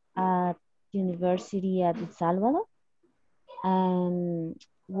engineering at University of El Salvador and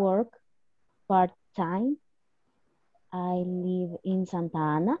work part-time. I live in Santa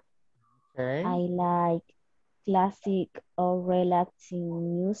Ana. Okay. I like classic or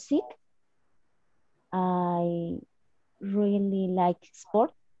relaxing music. I really like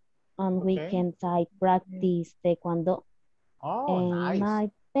sport. On weekends, I practice taekwondo. Oh, and nice.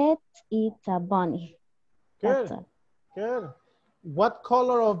 my pet is a bunny. Good. That's all. Good. What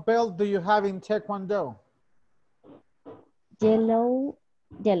color of belt do you have in Taekwondo? Yellow.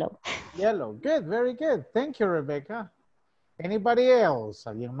 Yellow. Good. Very good. Thank you, Rebecca. Anybody else?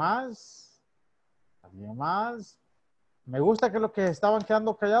 ¿Alguien más? ¿Alguien más? Me gusta que los que estaban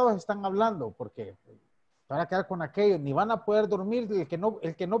quedando callados están hablando porque van a quedar con aquello. Ni van a poder dormir. El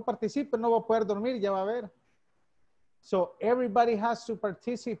que no participe no va a poder dormir. Ya va a ver. So everybody has to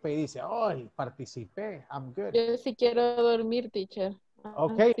participate. Dice, oh, participé. I'm good. Yo sí quiero dormir, teacher.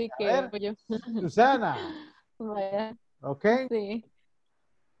 Okay, Así a que ver. yo. Susana. Vaya. Okay. Sí.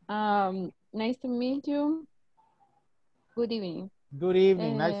 Nice to meet you. Good evening. Good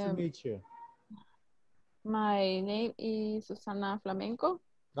evening. Nice to meet you. My name is Susana Flamenco.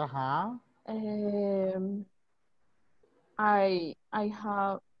 Uh-huh. I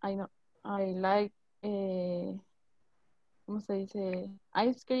like ¿cómo se dice?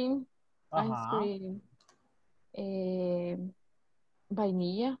 Ice cream. Ice cream.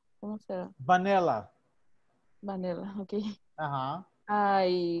 Vainilla. ¿Cómo será? Vanilla. Vanilla, okay. Uh-huh.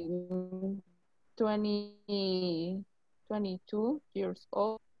 I'm 22 years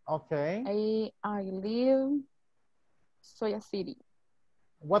old. Okay. I live Soya City.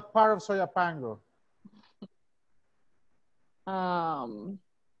 What part of Soyapango?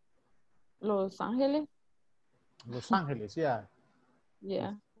 Los Ángeles. Los Angeles, yeah.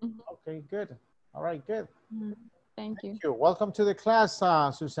 Yeah. Okay, good. All right, good. Thank you. Welcome to the class,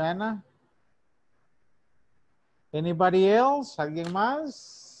 Susana. Anybody else? ¿Alguien más?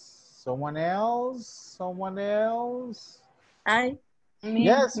 Someone else? Someone else? Hi.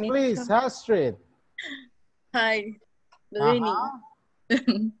 Yes, please, Astrid. Hi. Good evening.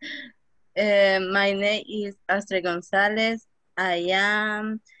 My name is Astrid Gonzalez. I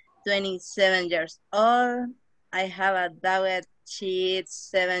am 27 years old. I have a daughter. She is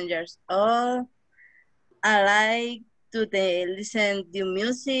 7 years old. I like to listen to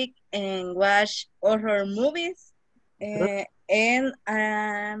music and watch horror movies. And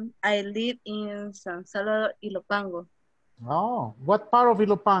I live in San Salvador, Ilopango. Oh, what part of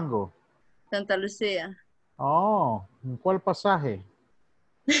Ilopango? Santa Lucía. Oh, ¿en cuál pasaje?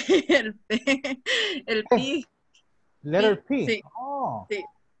 el P. Letter P. Sí. Oh. Sí.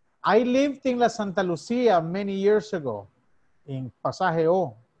 I lived in La Santa Lucía many years ago. In pasaje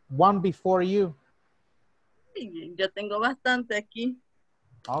O. One before you. Yo tengo bastante aquí.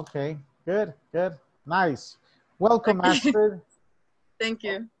 Okay, good, good. Nice. Welcome, Astrid. Thank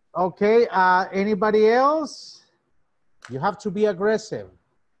you. Okay, anybody else? You have to be aggressive.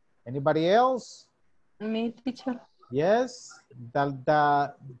 Anybody else? Me, teacher. Yes.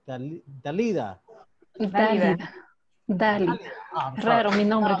 Dalida. Dalida. Raro mi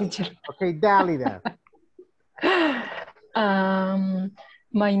nombre, teacher. Okay, Dalida.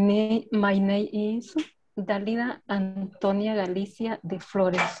 My name is Dalida Antonia Galicia de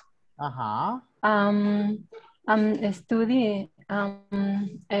Flores. I'm studying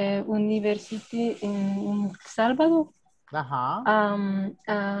university in Salvador.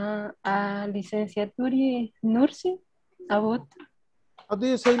 Licenciatura in nursing. About. How do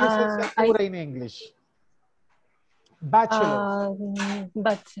you say licenciatura in English? Bachelor's.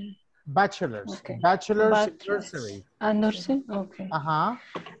 Bachelor's. Okay. Bachelor's in nursery. Nursing. Okay.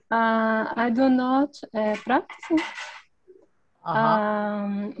 I do not practice.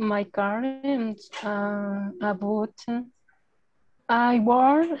 My parents about I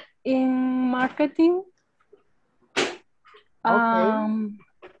work in marketing.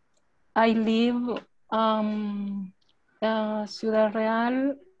 I live Ciudad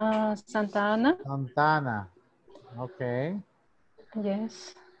Real, Santa Ana. Santa Ana. Okay.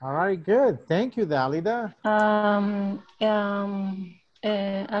 Yes. All right, good. Thank you, Dalida.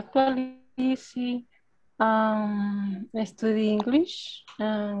 Actually, see, I study English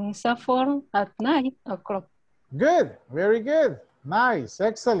in INSAFORP at 9 o'clock. Good. Very good. Nice.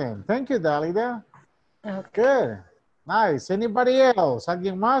 Excellent. Thank you, Dalida. Okay. Good. Nice. Anybody else?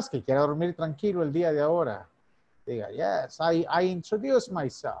 ¿Alguien más que quiera dormir tranquilo el día de ahora? Diga, yes, I introduce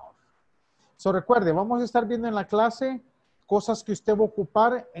myself. So, recuerde, vamos a estar viendo en la clase cosas que usted va a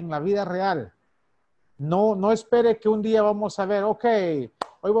ocupar en la vida real. No espere que un día vamos a ver, ok,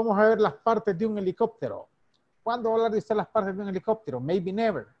 hoy vamos a ver las partes de un helicóptero. ¿Cuándo va a hablar de usted las partes de un helicóptero? Maybe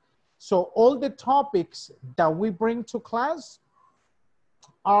never. So, all the topics that we bring to class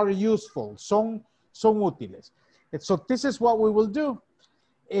are useful, son útiles. So, this is what we will do.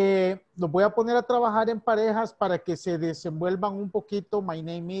 Los voy a poner a trabajar en parejas para que se desenvuelvan un poquito. My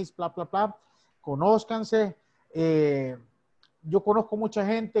name is, bla, bla, bla. Conózcanse. Yo conozco mucha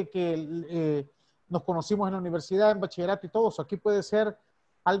gente que nos conocimos en la universidad, en bachillerato y todo eso. Aquí puede ser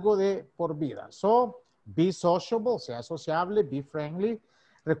algo de por vida. So, Be sociable, sea sociable, be friendly.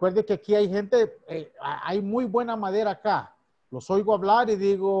 Recuerde que aquí hay gente, hay muy buena madera acá. Los oigo hablar y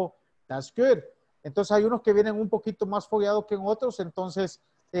digo, that's good. Entonces hay unos que vienen un poquito más fogueados que en otros. Entonces,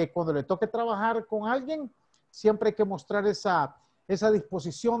 cuando le toque trabajar con alguien, siempre hay que mostrar esa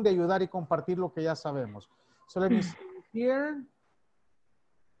disposición de ayudar y compartir lo que ya sabemos. So let me see here.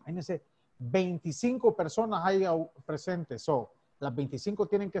 Imagínense, 25 personas hay presentes. So, las 25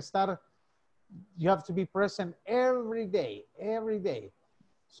 tienen que estar, you have to be present every day, every day.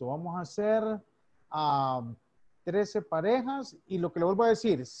 So, vamos a hacer 13 parejas y lo que le vuelvo a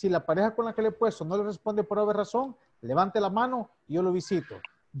decir, si la pareja con la que le he puesto no le responde por haber razón, levante la mano y yo lo visito.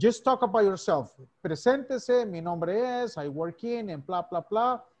 Just talk about yourself. Preséntese, mi nombre es, I work in, and blah, blah,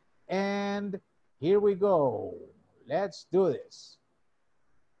 blah. And here we go. Let's do this.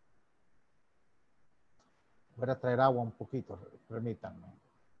 Voy a traer agua un poquito, permítanme.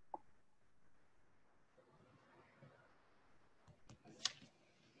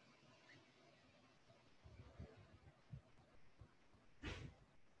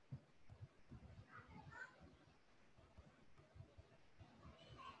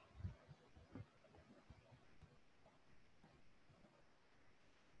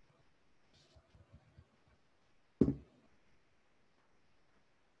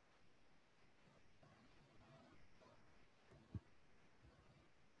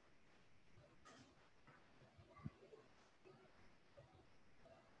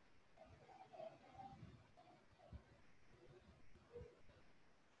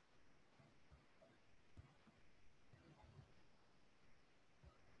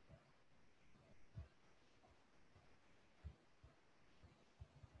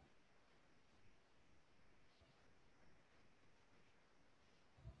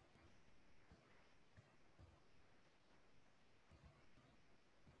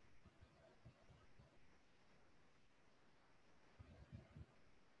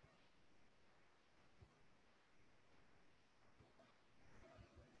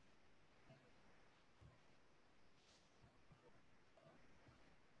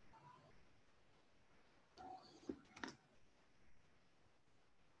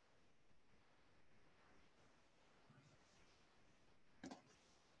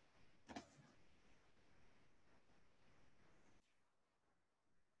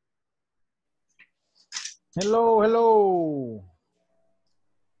 Hello, hello.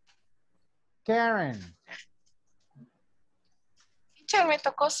 Karen. Teacher, me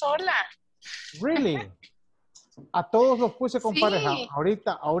tocó sola. Really? A todos los puse con Sí. pareja.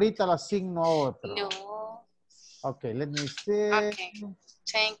 Ahorita la asigno a otro. No. Ok, let me see. Okay,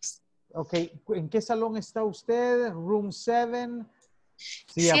 thanks. Ok, ¿en qué salón está usted? Room 7.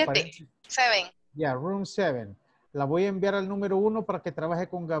 Sí, 7. Yeah, room 7. La voy a enviar al número 1 para que trabaje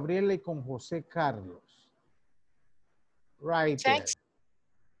con Gabriela y con José Carlos. Right there. Thanks.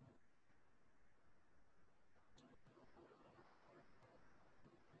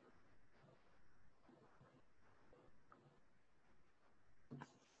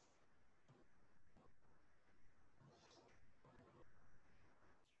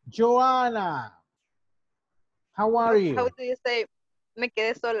 Joanna, how are you? How do you say, me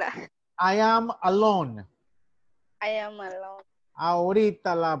quedé sola? I am alone. I am alone.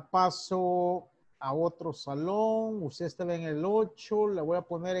 Ahorita la paso a otro salón. Usted estaba en el 8. La voy a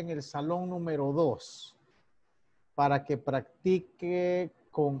poner en el salón número 2 para que practique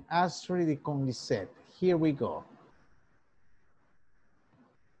con Astrid y con Lisette. Here we go.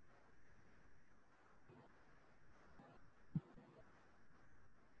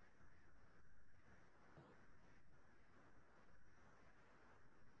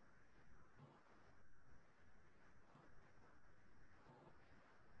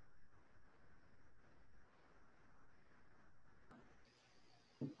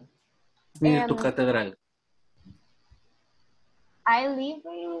 Espíritu Catedral. I live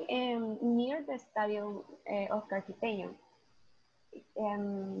near the Stadium Oscar Quiteño.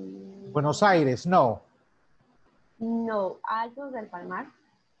 Buenos Aires, no. No, Altos del Palmar.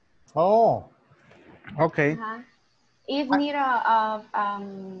 Oh, okay. It's near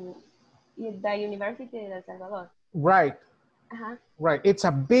the University de El Salvador. Right. Right. It's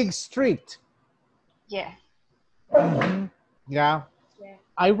a big street. Yeah. Yeah. Yeah.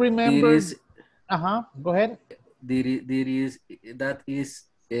 I remember. It is, Go ahead. That is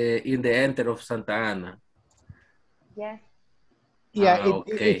in the enter of Santa Ana. Yes. Yeah,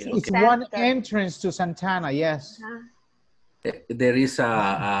 it's one entrance to Santana, yes. There is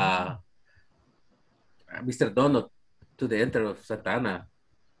a Mr. Donut to the enter of Santana.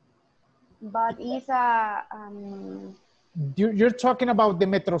 But it's a... You're talking about the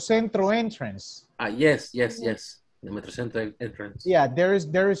Metrocentro entrance. Yes. The Metro Central entrance. Yeah, there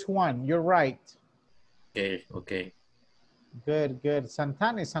is one. You're right. Okay. Good.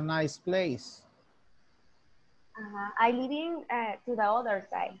 Santana is a nice place. I live in to the other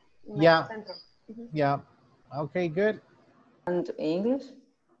side. Yeah. Central. Yeah. Okay, good. And English?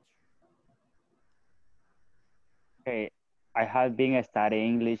 Okay, I have been studying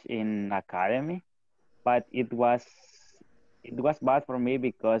English in academy, but it was bad for me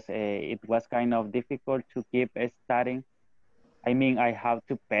because it was kind of difficult to keep studying. I mean, I have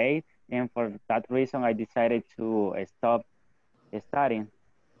to pay, and for that reason, I decided to stop studying.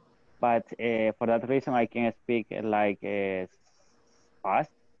 But for that reason, I can speak like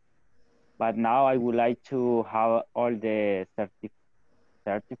fast. But now I would like to have all the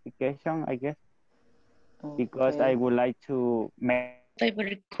certification, I guess, because I would like to make. My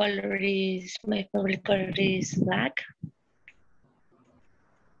favorite color is black.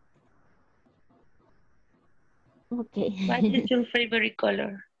 Okay. What is your favorite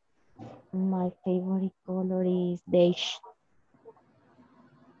color? My favorite color is beige.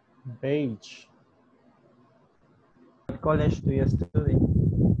 Beige. What college do you study?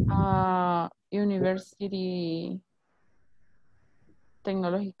 University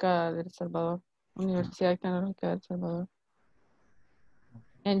Tecnológica de El Salvador. Universidad Tecnológica de El Salvador.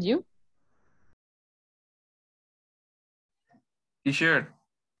 And you? Teacher.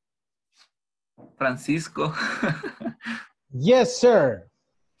 Francisco. Yes, sir.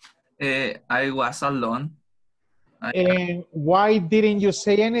 I was alone. And why didn't you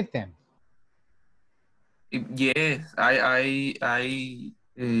say anything? Yes, I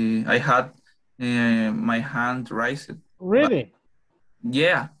had my hand raised. Really?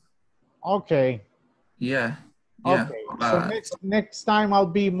 Yeah. Okay. Yeah. Okay. So next time I'll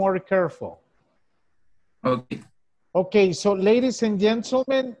be more careful. Okay. Okay, so ladies and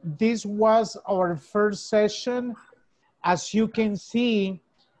gentlemen, this was our first session. As you can see,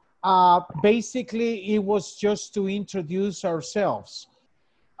 basically it was just to introduce ourselves.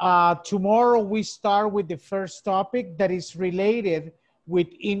 Tomorrow we start with the first topic that is related with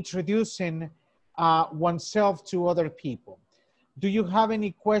introducing oneself to other people. Do you have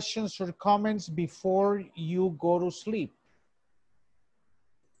any questions or comments before you go to sleep?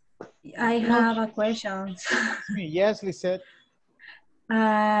 I have a question. Yes, Lisette.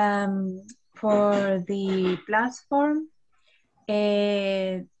 For the platform,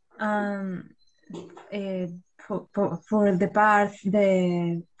 for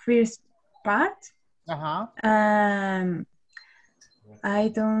the first part,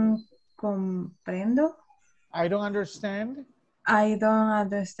 I don't comprendo. I don't understand. I don't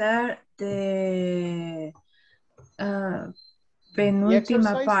understand the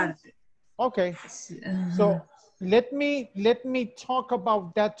penúltima parte. Okay, so let me talk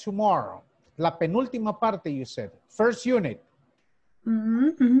about that tomorrow. La penúltima parte, you said. First unit.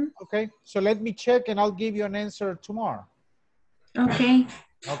 Okay, so let me check and I'll give you an answer tomorrow. Okay.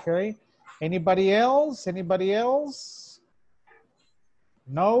 Okay. Anybody else? Anybody else?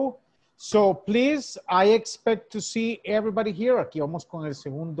 No? So please, I expect to see everybody here. Aquí vamos con el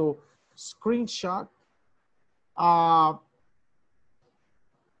segundo screenshot.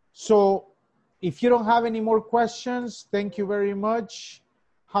 So if you don't have any more questions, thank you very much.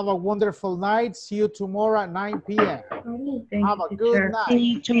 Have a wonderful night. See you tomorrow at 9 p.m. Have a good night. See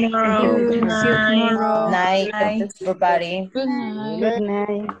you tomorrow. Good night. Night, everybody. Good night. Good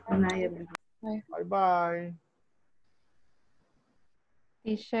night. Good night, everybody. Bye-bye.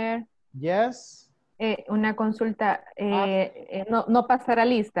 Teacher. Yes. Una consulta. No pasará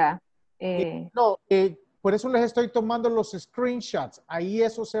lista. No, por eso les estoy tomando los screenshots. Ahí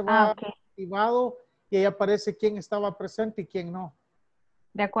eso se va activado y ahí aparece quién estaba presente y quién no.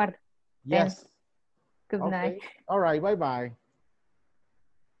 De acuerdo. Yes. Good night. All right, bye-bye.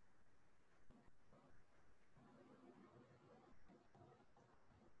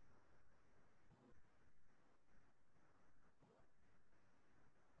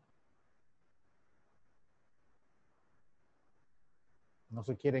 No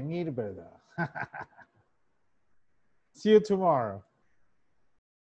se quieren ir, ¿verdad? See you tomorrow.